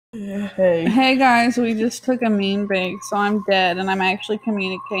Hey guys, we just took a mean break, so I'm dead, and I'm actually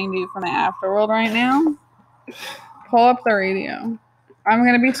communicating to you from the afterworld right now. Pull up the radio. I'm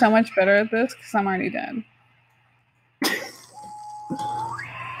gonna be so much better at this because I'm already dead.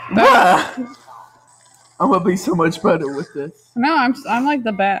 I'm gonna be so much better with this. No, I'm like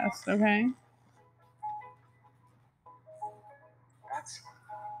the best. Okay. That's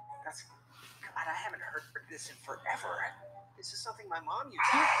God, I haven't heard this in forever. This is something my mom used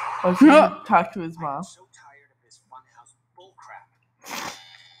to do. Oh, so you talk to his mom. I'm so tired of this funhouse bullcrap.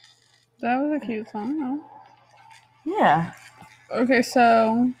 That was a cute song, though. Yeah. Okay,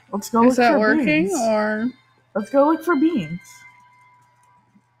 so let's go look is that for working beans. or? Let's go look for beans.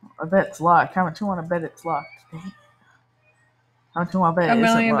 I bet it's locked. How much you want to bet it's locked? How much you want to bet $1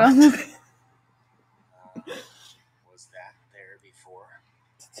 million? Was that there before?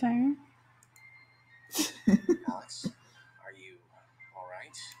 Sorry. Alex, are you all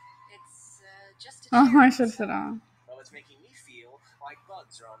right? It's just a Oh, I should sit down. Well, it's making me feel like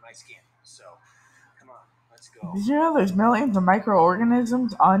bugs are on my skin. So, come on, let's go. Did you know there's millions of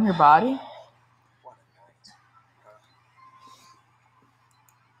microorganisms on your body? What a night.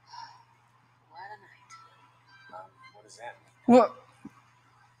 What a night. What does that mean? What?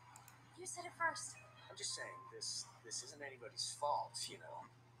 You said it first. I'm just saying, this isn't anybody's fault, you know.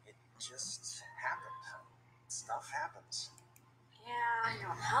 It just happened. Stuff happens. Yeah, you're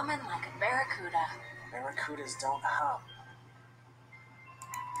humming like a barracuda. Barracudas don't hum.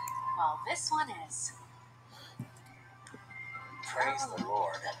 Well, this one is. Praise the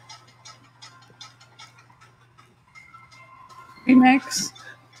Lord. Remix.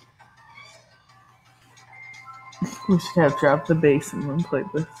 We should have dropped the bass and then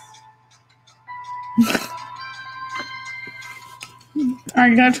played this. Are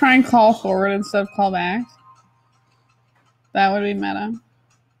you gonna try and call forward instead of call back? That would be meta.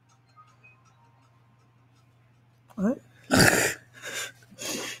 What?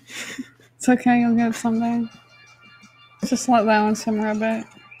 It's okay, you'll get it someday. Just let that one simmer a bit.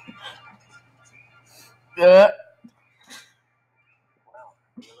 Yeah. Well,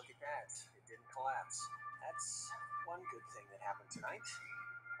 look at that. It didn't collapse. That's one good thing that happened tonight.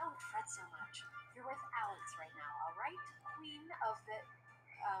 Don't fret so much. You're with Alex right now, all right? Queen of the,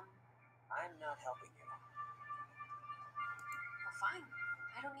 I'm not helping you. Well, fine.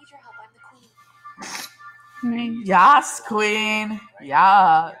 I don't need your help. I'm the queen. Me. Yes, queen.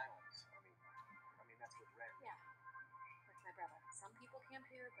 Yeah. I mean, that's what Ren. Yeah. That's my brother. Some people camp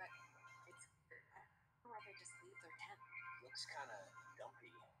here, but it's weird. I don't know why they just leave their tent. Looks kind of dumpy.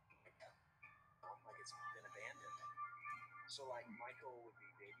 Like it's been abandoned. So, like, Michael would be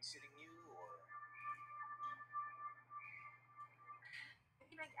babysitting you, or? I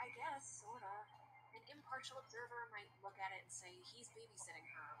mean, I guess, sorta. An impartial observer might look at it and say he's babysitting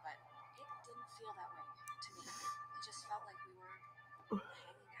her, but it didn't feel that way to me. It just felt like we were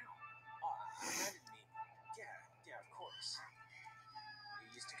hanging out. Oh, I didn't mean. Yeah, of course.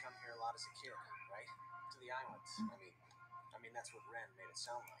 You used to come here a lot as a kid, right? To the islands. I mean, that's what Ren made it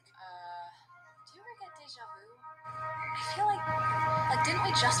sound like. Do you ever get deja vu? I feel like didn't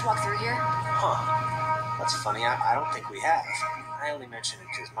we just walk through here? Huh. That's funny. I don't think we have. I only mention it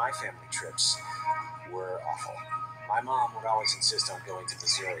because my family trips were awful. My mom would always insist on going to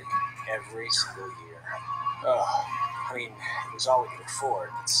Missouri every single year. I mean, it was all we could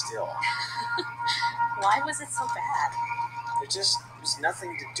afford, but still. Why was it so bad? There just was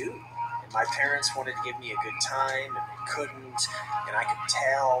nothing to do. And my parents wanted to give me a good time, and they couldn't, and I could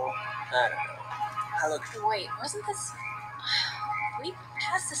tell. I don't know. Wait, wasn't this... We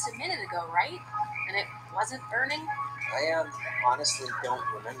passed this a minute ago, right? And it wasn't burning? I honestly don't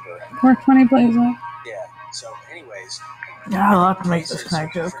remember. 420 plays up. Yeah, so anyways... Yeah, I'll have to make those kind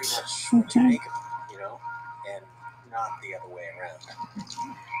of jokes. Pretty much what you make them, you know? And not the other way around.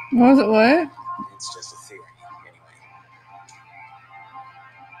 Was it what? It's just a theory, anyway.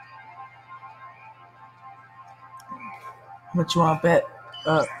 How much you want to bet?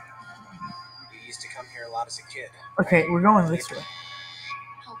 You used to come here a lot as a kid. Okay, we're going this way.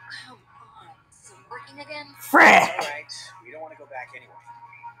 Oh, come on. Is it working again? Frick! Alright, we don't want to go back anyway.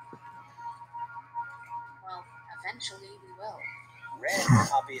 Well, eventually we will. Red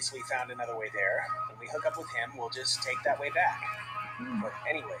obviously found another way there. When we hook up with him, we'll just take that way back. But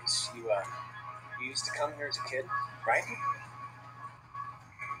anyways, you used to come here as a kid, right?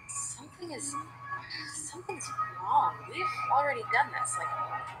 Something's wrong. We've already done this, like,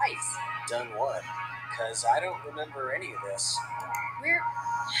 twice. Done what? Because I don't remember any of this. I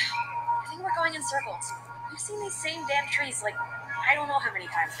think we're going in circles. We've seen these same damn trees, like, I don't know how many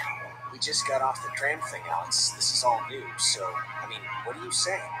times now. We just got off the tram thing, Alex. This is all new, so, I mean, what are you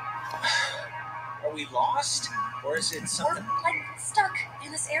saying? Are we lost? Or is it something? Or, like, stuck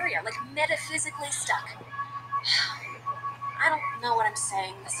in this area. Like, metaphysically stuck. I don't know what I'm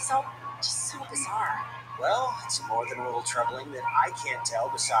saying. This is all just so bizarre. Well, it's more than a little troubling that I can't tell.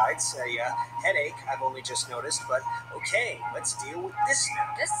 Besides a headache, I've only just noticed. But okay, let's deal with this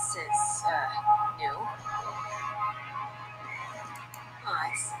now. This is, new. Oh,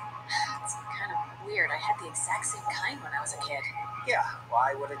 it's kind of weird. I had the exact same kind when I was a kid. Yeah,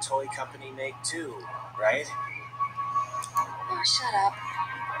 why would a toy company make two, right? Oh, shut up.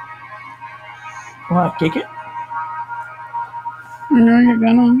 Want to kick it? No, you're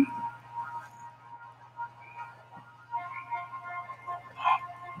gonna.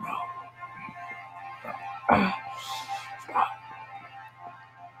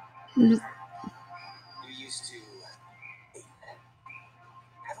 You used to. Hey,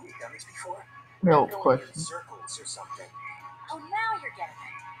 haven't we done this before? No, of Going course. in circles or something. Oh, now you're getting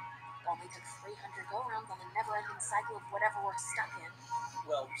it. Only took 300 go-rounds on the never-ending cycle of whatever we're stuck in.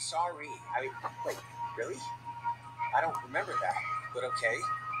 Well, sorry. I mean, wait, really? I don't remember that. But okay.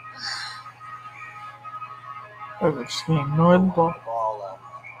 We're just gonna ignore the ball. The ball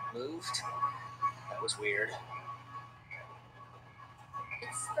moved. That was weird.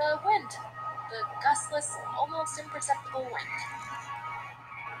 It's the wind. The gustless, almost imperceptible wind.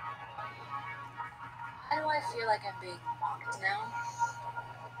 Why do I feel like I'm being mocked now?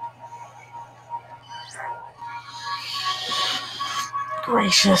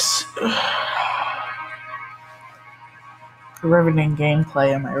 Gracious. Riveting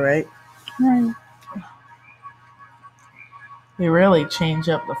gameplay, am I right? Right. They really change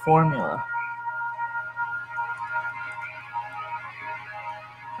up the formula.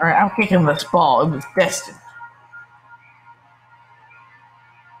 Alright, I'm kicking this ball. It was destined.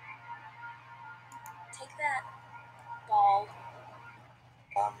 Take that, ball.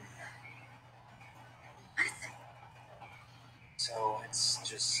 Um, What? so it's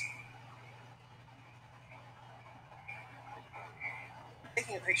just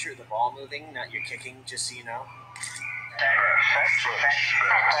taking a picture of the ball moving, not your kicking, just so you know.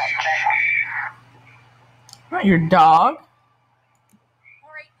 Not your dog.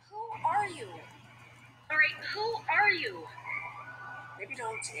 Alright, who are you? Alright, who are you? Maybe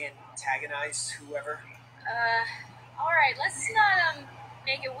don't antagonize whoever. Alright, let's not,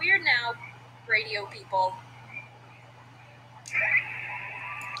 make it weird now, radio people.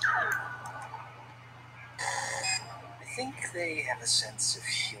 I think they have a sense of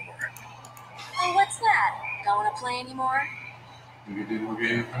humor. Oh, what's that? Don't wanna play anymore?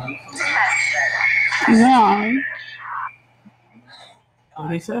 Yeah. What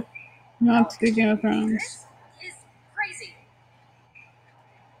did he say? Not the Game of Thrones. This is crazy.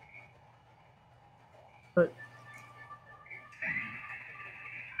 But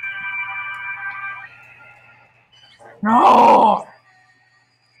no!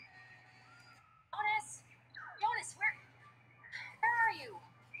 Jonas, where are you?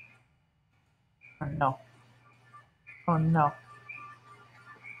 Oh no. Oh no.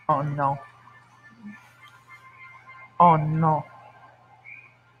 Oh no. Oh no.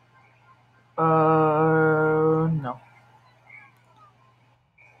 No.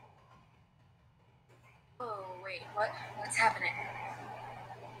 Oh, wait, what's happening?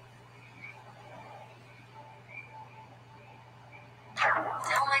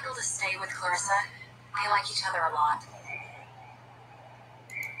 Tell Michael to stay with Clarissa. They like each other a lot.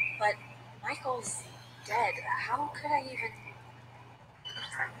 But Michael's dead. How could I even...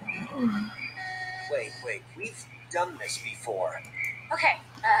 Wait, we've done this before. Okay,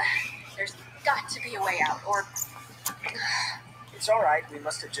 there's got to be a way out, or... It's alright, we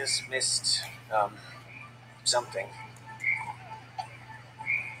must have just missed, something.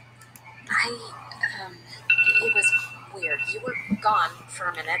 It was weird. You were gone for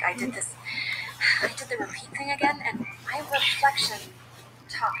a minute. I did the repeat thing again, and my reflection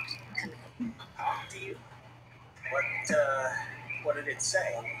talked to me. Talk to you? What did it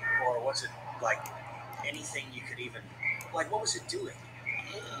say? Or was it, like, anything you could even... Like, what was it doing?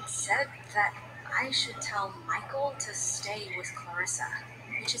 It said that I should tell Michael to stay with Clarissa,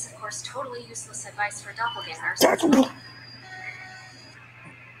 which is, of course, totally useless advice for doppelgangers.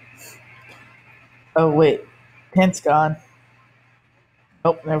 Oh wait. Pent's gone.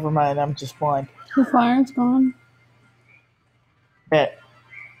 Nope, never mind. I'm just blind. The flyer's gone. Bet.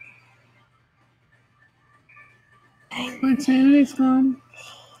 My sanity's gone.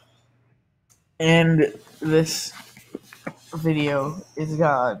 And this video is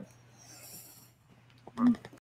gone.